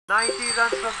90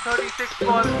 runs from 36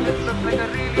 balls. This looks like a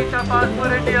really tough ask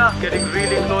for India. Getting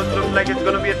really close, looks like it's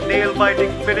going to be a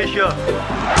nail-biting finisher. And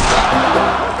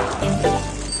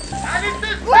it's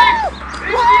a six!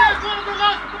 India's one of the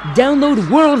last.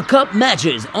 Download World Cup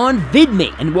matches on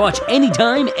VidMe and watch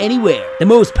anytime, anywhere. The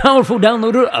most powerful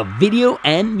downloader of video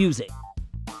and music.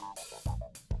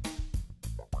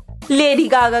 Lady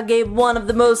Gaga gave one of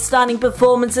the most stunning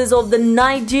performances of the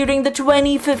night during the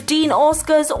 2015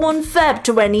 Oscars on Feb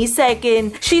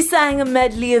 22nd. She sang a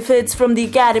medley of hits from the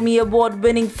Academy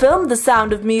Award-winning film The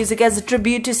Sound of Music as a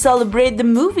tribute to celebrate the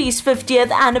movie's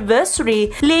 50th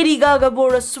anniversary. Lady Gaga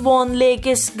wore a Swan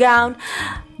Lake-esque gown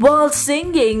while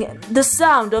singing The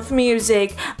Sound of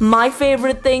Music, My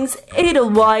Favorite Things,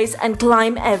 Edelweiss, and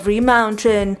Climb Every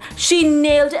Mountain. She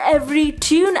nailed every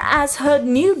tune as her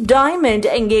new diamond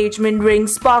engagement ring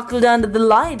sparkled under the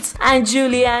lights, and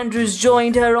Julie Andrews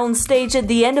joined her on stage at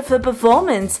the end of her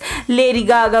performance. Lady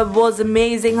Gaga was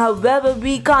amazing, however,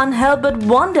 we can't help but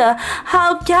wonder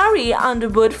how Carrie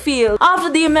Underwood feels. After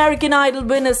the American Idol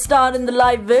winner starred in the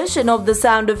live version of The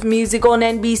Sound of Music on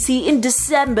NBC in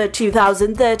December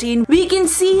 2013, we can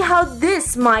see how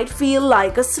this might feel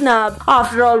like a snub.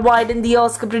 After all, why didn't the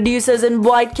Oscar producers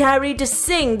invite Carrie to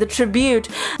sing the tribute?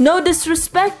 No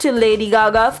disrespect to Lady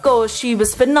Gaga, of course, she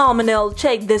was phenomenal.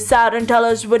 Check this out and tell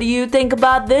us what you think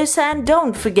about this, and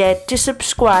don't forget to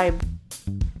subscribe.